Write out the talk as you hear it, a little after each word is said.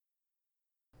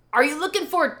Are you looking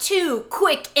for 2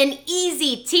 quick and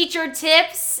easy teacher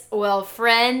tips? Well,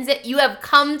 friends, you have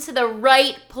come to the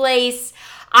right place.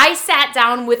 I sat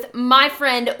down with my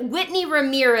friend Whitney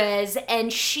Ramirez,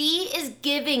 and she is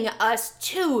giving us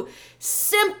 2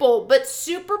 simple but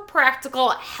super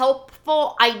practical,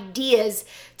 helpful ideas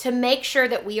to make sure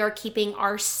that we are keeping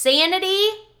our sanity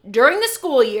during the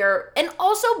school year and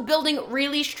also building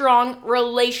really strong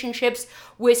relationships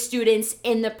with students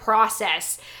in the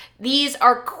process. These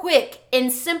are quick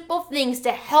and simple things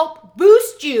to help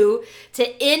boost you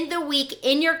to end the week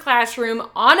in your classroom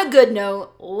on a good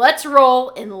note. Let's roll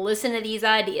and listen to these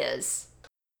ideas.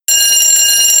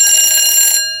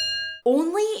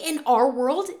 Only in our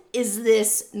world is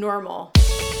this normal.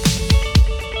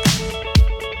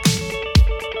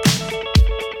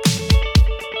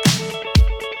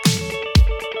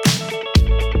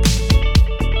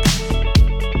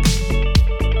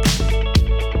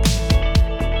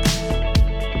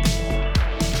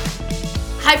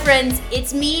 Hi friends,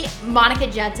 it's me, Monica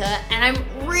Genta, and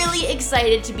I'm really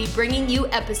excited to be bringing you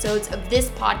episodes of this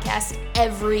podcast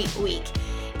every week.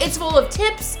 It's full of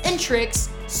tips and tricks,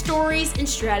 stories and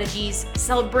strategies,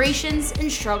 celebrations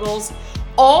and struggles,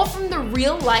 all from the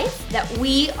real life that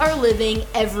we are living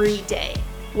every day.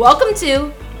 Welcome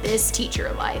to This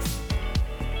Teacher Life.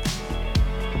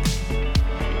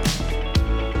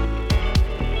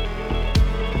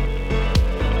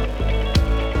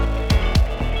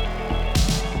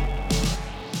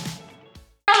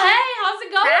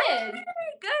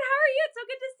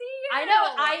 I know.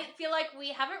 I feel like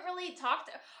we haven't really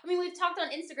talked. I mean, we've talked on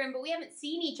Instagram, but we haven't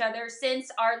seen each other since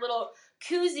our little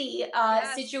koozie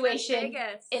situation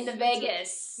in the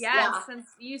Vegas. Yes, since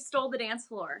you stole the dance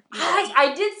floor.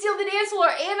 I did steal the dance floor,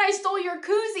 and I stole your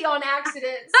koozie on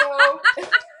accident. So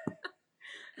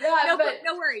yeah,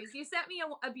 no worries. You sent me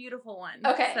a beautiful one.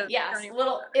 Okay, so yes,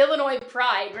 little Illinois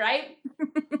pride, right?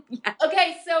 Yeah.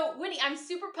 Okay, so Whitney, I'm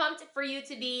super pumped for you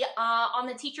to be on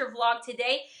the teacher vlog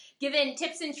today, giving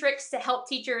tips and tricks to help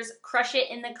teachers crush it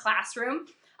in the classroom.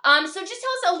 So just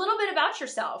tell us a little bit about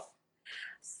yourself.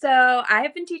 So I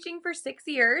have been teaching for 6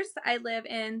 years. I live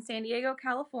in San Diego,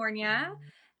 California.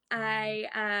 I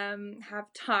have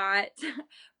taught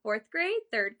 4th grade,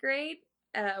 3rd grade,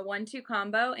 1-2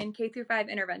 combo, and K through 5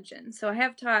 intervention. So I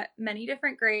have taught many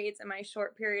different grades in my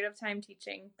short period of time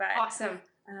teaching. But awesome.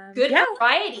 Good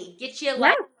variety. Get you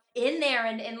like in there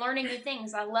and learning new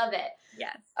things. I love it.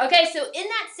 Yes. Okay, so in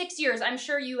that 6 years, I'm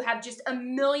sure you have just a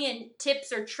million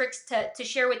tips or tricks to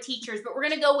share with teachers, but we're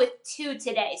going to go with 2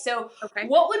 today. So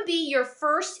what would be your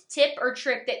first tip or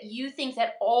trick that you think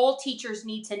that all teachers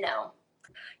need to know?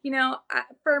 You know,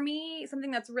 for me,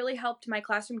 something that's really helped my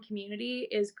classroom community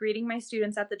is greeting my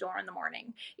students at the door in the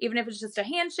morning. Even if it's just a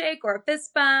handshake or a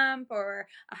fist bump or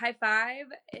a high five,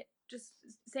 just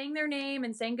saying their name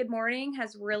and saying good morning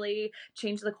has really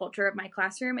changed the culture of my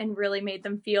classroom and really made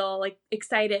them feel like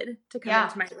excited to come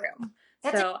into my room.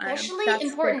 That's especially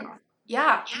important.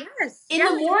 Yeah. Yes. In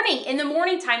the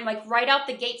morning time, like right out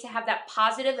the gate to have that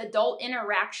positive adult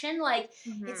interaction, like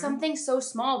it's something so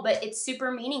small, but it's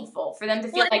super meaningful for them to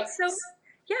feel like.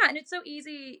 Yeah, and it's so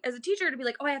easy as a teacher to be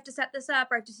like, oh, I have to set this up,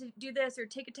 or I have to do this, or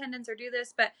take attendance, or do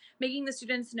this. But making the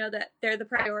students know that they're the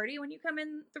priority when you come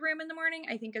in the room in the morning,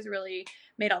 I think has really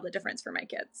made all the difference for my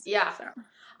kids. Yeah. So.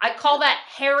 I call that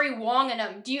Harry Wong in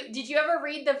them. Did you ever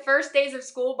read The First Days of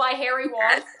School by Harry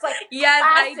Wong? It's like yes,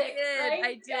 classic, I did. right?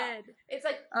 I did. Yeah. It's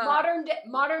like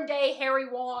modern day Harry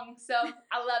Wong. So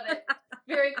I love it.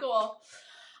 Very cool.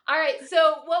 All right.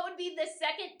 So what would be the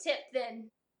second tip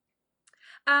then?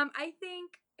 I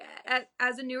think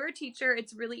as a newer teacher,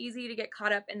 it's really easy to get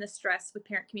caught up in the stress with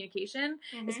parent communication,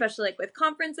 especially like with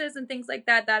conferences and things like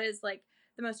that. That is like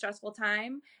the most stressful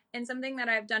time. And something that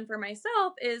I've done for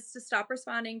myself is to stop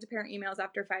responding to parent emails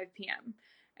after 5 p.m.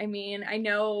 I mean, I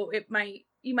know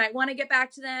you might want to get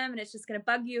back to them and it's just going to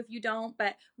bug you if you don't,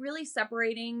 but really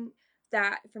separating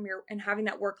that from and having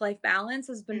that work-life balance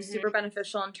has been super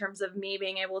beneficial in terms of me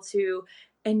being able to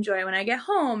enjoy when I get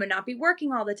home and not be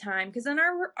working all the time. Because in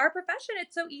our profession,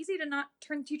 it's so easy to not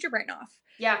turn the teacher brain off.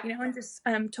 Yeah. You know, and just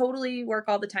totally work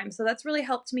all the time. So that's really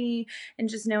helped me in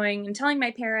just knowing and telling my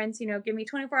parents, you know, give me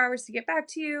 24 hours to get back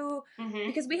to you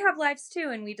because we have lives too,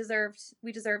 and we deserve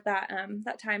that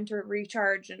that time to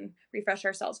recharge and refresh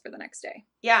ourselves for the next day.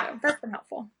 Yeah. So that's been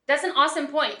helpful. That's an awesome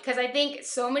point because I think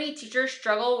so many teachers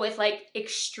struggle with like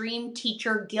extreme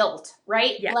teacher guilt,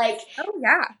 right? Yes. Like, oh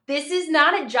yeah, this is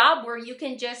not a job where you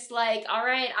can just like, all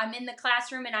right, I'm in the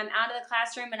classroom and I'm out of the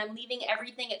classroom and I'm leaving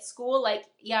everything at school. Like,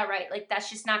 yeah, right. Like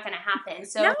that's just not going to happen.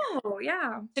 So no,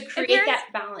 yeah, to create that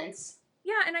balance.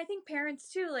 Yeah, and I think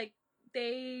parents too, like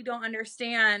they don't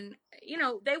understand,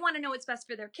 they want to know what's best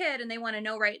for their kid, and they want to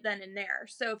know right then and there.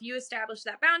 So if you establish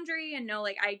that boundary and know,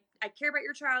 like, I care about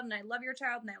your child and I love your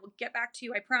child and I will get back to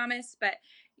you, I promise. But,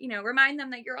 remind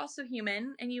them that you're also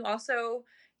human and you also,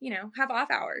 have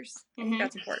off hours. I think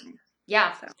that's important.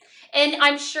 Yeah. So. And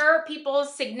I'm sure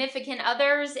people's significant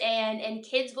others and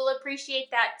kids will appreciate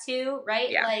that too, right?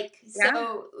 Yeah. Like,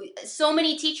 so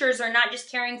many teachers are not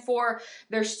just caring for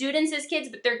their students as kids,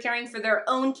 but they're caring for their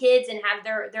own kids and have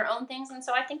their own things. And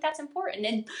so I think that's important.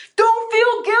 And don't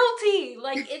feel guilty.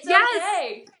 Like, it's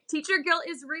okay. Teacher guilt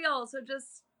is real. So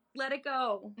just let it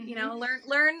go.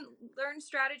 Learn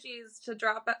strategies to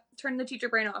turn the teacher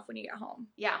brain off when you get home.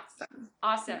 Yeah. So.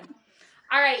 Awesome.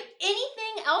 All right.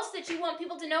 Anything else that you want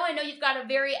people to know? I know you've got a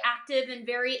very active and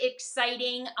very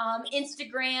exciting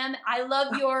Instagram. I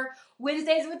love your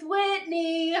Wednesdays with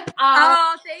Whitney.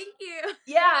 Thank you.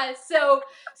 Yeah. So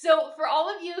for all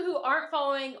of you who aren't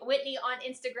following Whitney on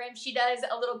Instagram, she does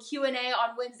a little Q&A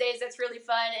on Wednesdays. That's really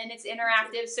fun and it's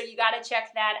interactive. So you got to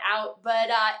check that out. But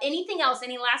anything else?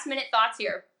 Any last minute thoughts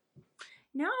here?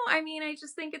 No, I mean, I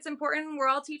just think it's important. We're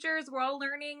all teachers. We're all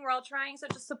learning. We're all trying. So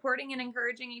just supporting and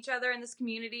encouraging each other in this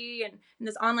community and in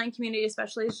this online community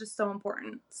especially is just so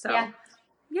important. So, yeah.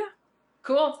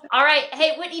 Cool. All right.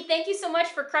 Hey, Whitney, thank you so much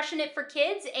for crushing it for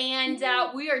kids. And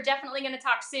we are definitely going to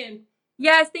talk soon.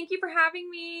 Yes. Thank you for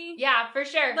having me. Yeah, for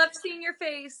sure. Love seeing your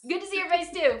face. Good to see your face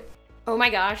too. Oh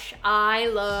my gosh, I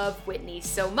love Whitney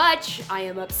so much. I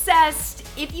am obsessed.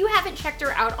 If you haven't checked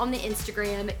her out on the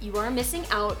Instagram, you are missing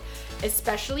out,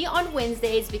 especially on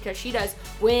Wednesdays because she does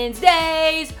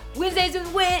Wednesdays with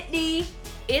Whitney.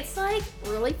 It's like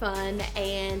really fun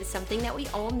and something that we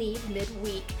all need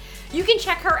midweek. You can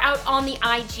check her out on the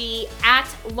IG at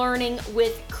Learning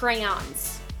with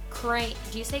Crayons.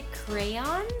 Do you say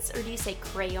crayons or do you say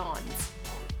crayons?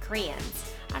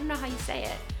 Crayons. I don't know how you say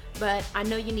it, but I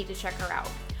know you need to check her out.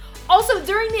 Also,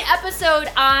 during the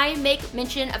episode, I make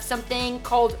mention of something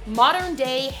called modern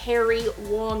day Harry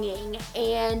Wonging,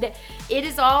 and it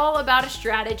is all about a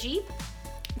strategy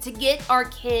to get our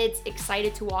kids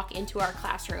excited to walk into our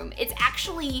classroom. It's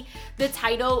actually the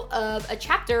title of a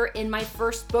chapter in my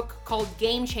first book called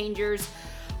Game Changers,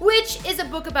 which is a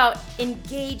book about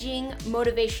engaging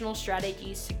motivational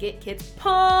strategies to get kids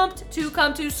pumped to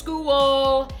come to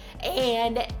school.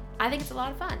 And I think it's a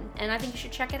lot of fun, and I think you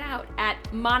should check it out at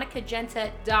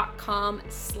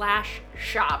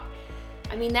monicagenta.com/shop.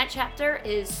 I mean, that chapter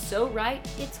is so right,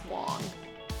 it's long.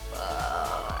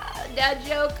 Dad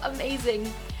joke,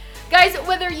 amazing. Guys,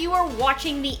 whether you are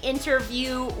watching the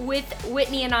interview with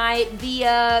Whitney and I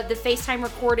via the FaceTime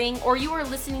recording, or you are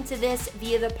listening to this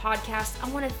via the podcast, I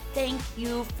want to thank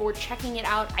you for checking it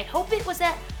out. I hope it was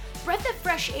that breath of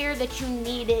fresh air that you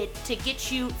needed to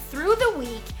get you through the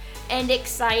week and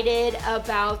excited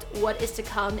about what is to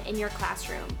come in your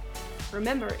classroom.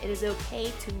 Remember, it is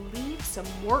okay to leave some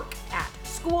work at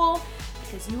school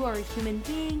because you are a human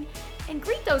being, and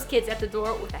greet those kids at the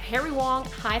door with a Harry Wong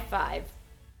high five.